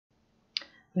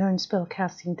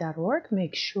LearnSpellCasting.org.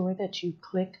 Make sure that you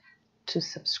click to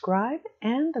subscribe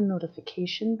and the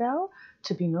notification bell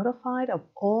to be notified of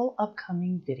all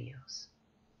upcoming videos.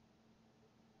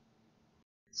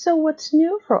 So what's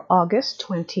new for August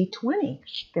 2020?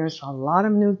 There's a lot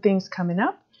of new things coming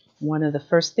up. One of the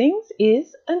first things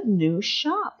is a new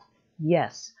shop.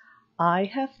 Yes, I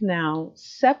have now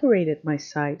separated my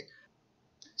site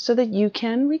so that you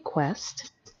can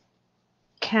request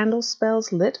candle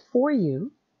spells lit for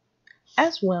you,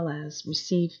 as well as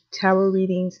receive tarot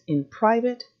readings in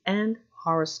private and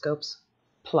horoscopes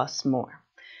plus more.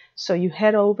 So you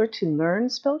head over to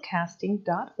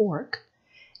LearnSpellCasting.org,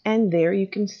 and there you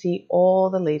can see all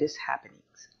the latest happenings.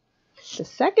 The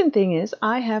second thing is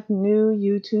I have new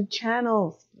YouTube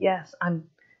channels. Yes, I'm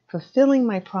fulfilling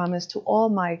my promise to all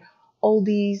my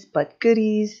oldies but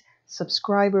goodies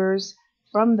subscribers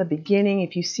from the beginning.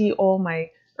 If you see all my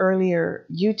earlier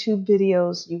YouTube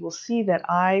videos, you will see that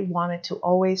I wanted to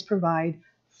always provide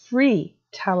free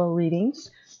tarot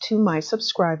readings to my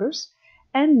subscribers.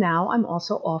 And now I'm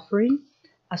also offering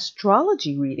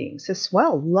astrology readings as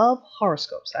well, love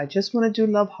horoscopes. I just want to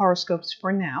do love horoscopes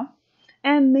for now.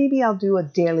 And maybe I'll do a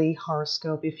daily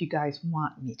horoscope if you guys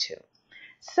want me to.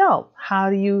 So how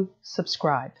do you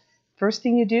subscribe? First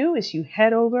thing you do is you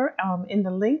head over in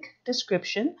the link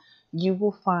description. You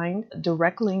will find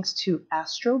direct links to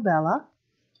Astrobella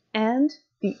and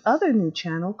the other new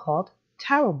channel called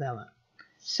Tarotbella.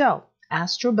 So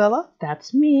Astrobella,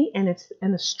 that's me, and it's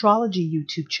an astrology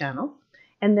YouTube channel.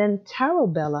 And then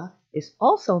Tarotbella is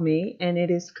also me, and it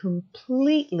is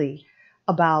completely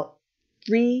about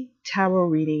free tarot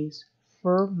readings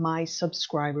for my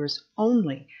subscribers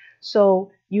only.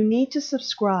 So you need to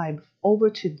subscribe over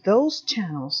to those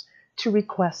channels to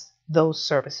request those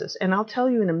services. And I'll tell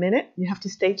you in a minute. You have to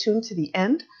stay tuned to the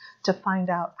end to find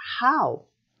out how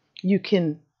you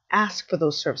can ask for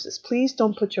those services. Please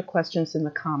don't put your questions in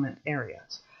the comment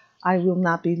areas. I will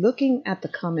not be looking at the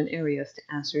comment areas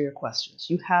to answer your questions.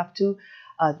 You have to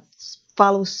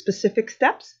follow specific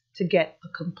steps to get a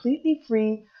completely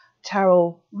free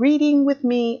tarot reading with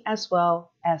me, as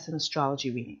well as an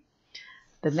astrology reading.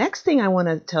 The next thing I want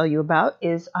to tell you about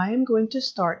is I am going to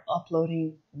start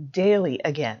uploading daily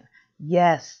again.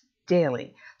 Yes,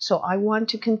 daily. So I want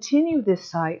to continue this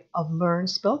site of Learn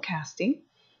Spellcasting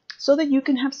so that you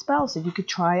can have spells that you could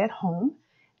try at home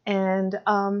and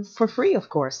for free, of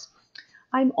course.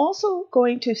 I'm also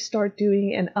going to start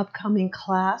doing an upcoming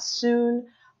class soon,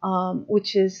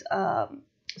 which is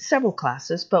several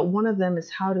classes, but one of them is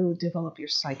how to develop your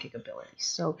psychic abilities.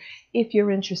 So if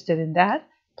you're interested in that,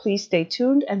 please stay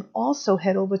tuned, and also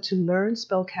head over to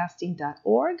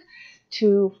LearnSpellCasting.org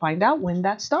to find out when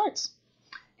that starts.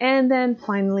 And then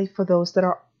finally, for those that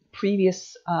are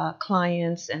previous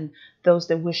clients and those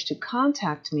that wish to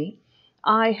contact me,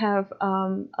 I have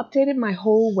updated my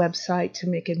whole website to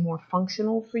make it more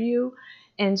functional for you.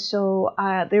 And so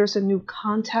there's a new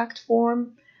contact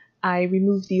form. I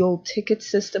removed the old ticket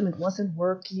system. It wasn't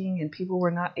working and people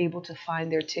were not able to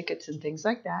find their tickets and things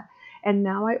like that. And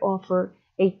now I offer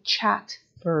a chat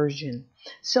version.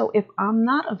 So if I'm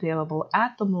not available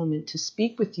at the moment to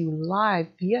speak with you live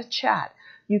via chat,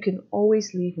 you can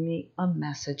always leave me a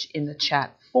message in the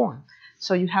chat form.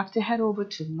 So you have to head over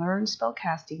to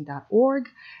LearnSpellCasting.org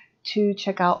to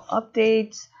check out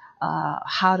updates,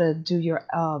 how to do your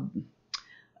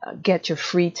get your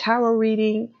free tarot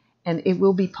reading, and it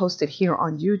will be posted here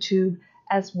on YouTube,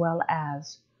 as well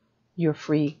as your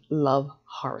free love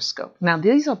horoscope. Now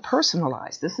these are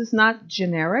personalized. This is not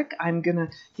generic. You're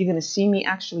gonna see me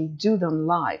actually do them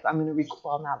live. I'm gonna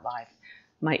well, not live.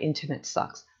 My internet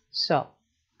sucks, so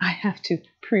I have to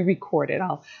pre-record it.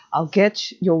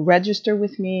 You'll register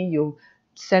with me. You'll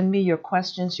send me your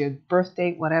questions, your birth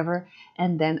date, whatever,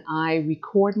 and then I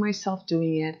record myself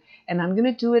doing it, and I'm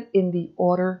gonna do it in the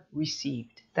order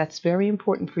received. That's very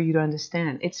important for you to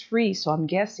understand. It's free, so I'm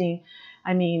guessing.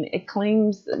 I mean,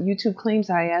 YouTube claims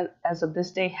I, as of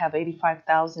this day, have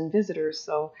 85,000 visitors.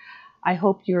 So I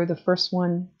hope you're the first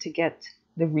one to get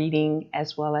the reading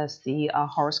as well as the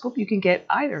horoscope. You can get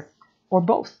either or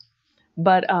both.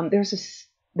 But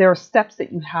there are steps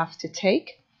that you have to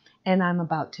take, and I'm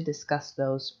about to discuss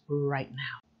those right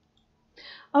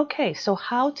now. Okay, so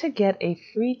how to get a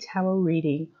free tarot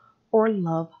reading or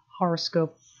love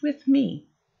horoscope with me.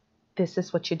 This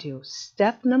is what you do.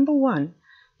 Step number 1.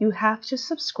 You have to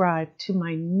subscribe to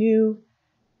my new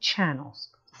channels.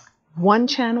 One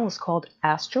channel is called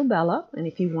Astrobella, and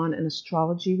if you want an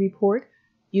astrology report,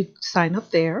 you sign up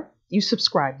there. You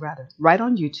subscribe, rather, right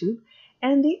on YouTube.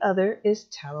 And the other is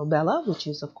Tarotbella, which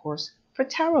is, of course, for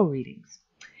tarot readings.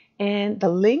 And the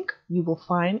link you will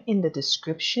find in the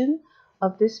description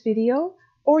of this video,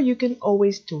 or you can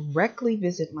always directly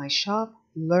visit my shop,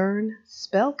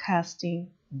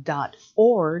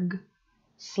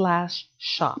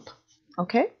 LearnSpellCasting.org/shop.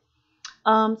 Okay?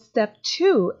 Step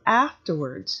 2,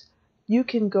 afterwards, you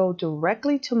can go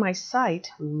directly to my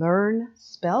site,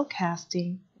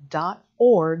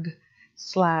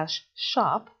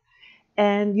 LearnSpellCasting.org/shop,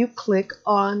 and you click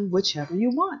on whichever you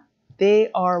want.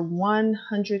 They are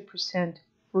 100%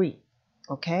 free.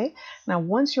 Okay? Now,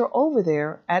 once you're over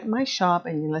there at my shop,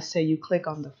 and let's say you click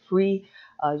on the free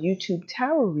YouTube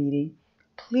tarot reading,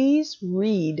 please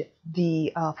read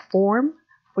the form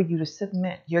for you to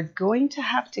submit. You're going to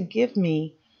have to give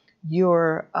me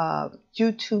your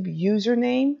YouTube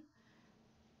username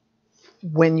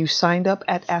when you signed up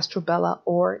at Astrobella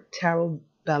or Tarot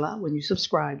Bella, when you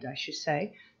subscribed, I should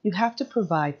say. You have to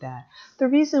provide that. The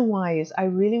reason why is I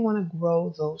really want to grow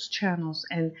those channels,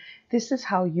 and this is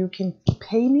how you can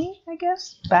pay me, I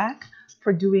guess, back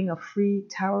for doing a free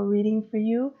tarot reading for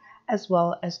you, as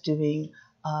well as doing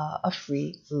a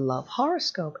free love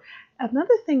horoscope.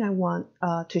 Another thing I want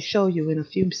to show you in a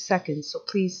few seconds, so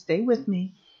please stay with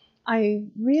me. I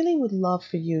really would love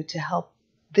for you to help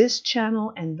this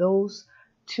channel and those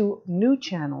 2 new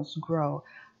channels grow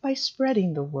by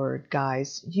spreading the word,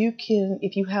 guys. You can,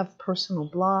 if you have personal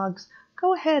blogs,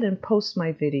 go ahead and post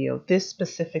my video, this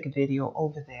specific video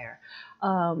over there.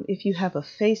 If you have a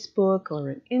Facebook or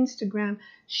an Instagram,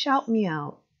 shout me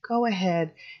out. Go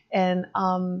ahead. And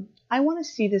I want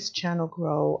to see this channel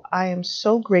grow. I am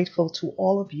so grateful to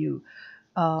all of you,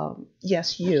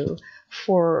 yes, you,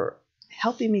 for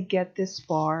helping me get this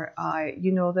far.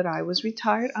 You know that I was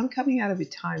retired. I'm coming out of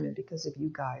retirement because of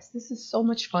you guys. This is so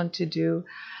much fun to do.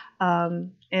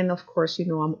 And of course, you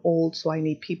know, I'm old, so I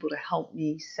need people to help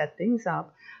me set things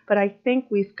up. But I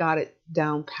think we've got it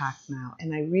down packed now.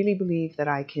 And I really believe that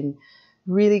I can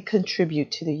really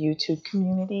contribute to the YouTube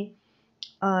community.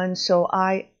 And so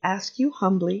I ask you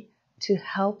humbly to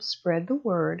help spread the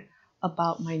word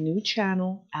about my new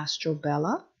channel,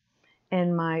 Astrobella,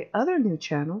 and my other new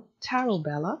channel, Tarot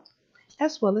Bella,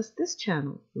 as well as this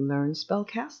channel, Learn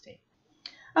Spellcasting.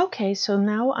 Okay, so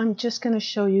now I'm just going to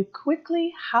show you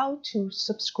quickly how to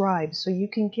subscribe so you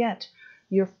can get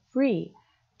your free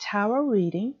tarot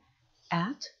reading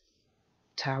at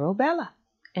Tarot Bella.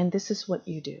 And this is what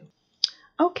you do.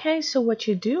 Okay, so what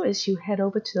you do is you head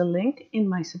over to the link in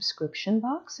my subscription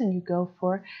box and you go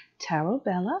for Tarot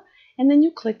Bella, and then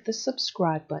you click the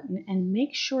subscribe button and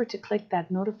make sure to click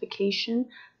that notification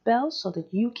bell so that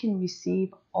you can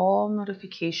receive all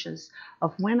notifications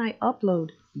of when I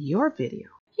upload your video.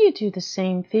 You do the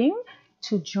same thing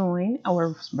to join,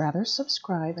 or rather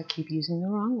subscribe, I keep using the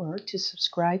wrong word, to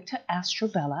subscribe to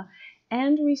Astrobella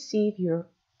and receive your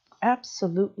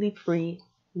absolutely free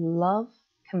love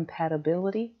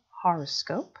compatibility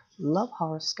horoscope, love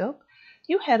horoscope.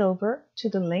 You head over to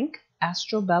the link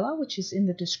Astrobella, which is in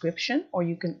the description, or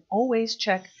you can always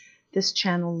check this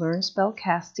channel, Learn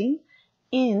Spellcasting,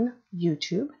 in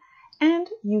YouTube, and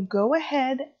you go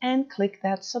ahead and click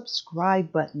that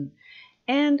subscribe button.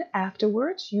 And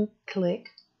afterwards, you click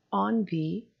on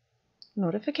the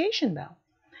notification bell.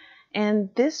 And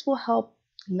this will help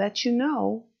let you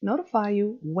know, notify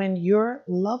you when your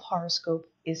love horoscope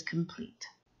is complete.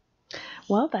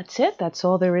 Well, that's it. That's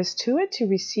all there is to it. To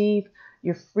receive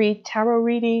your free tarot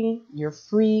reading, your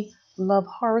free love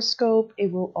horoscope,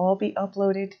 it will all be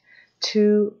uploaded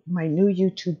to my new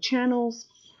YouTube channels.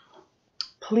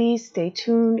 Please stay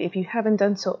tuned. If you haven't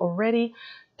done so already,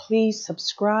 please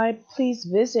subscribe. Please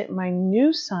visit my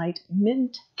new site,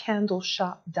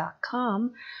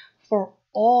 mintcandleshop.com, for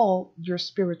all your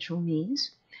spiritual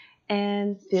needs.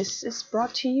 And this is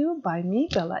brought to you by me,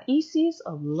 Bella Isis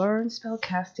of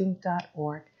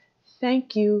LearnSpellCasting.org.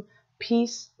 Thank you.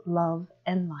 Peace, love,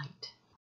 and light.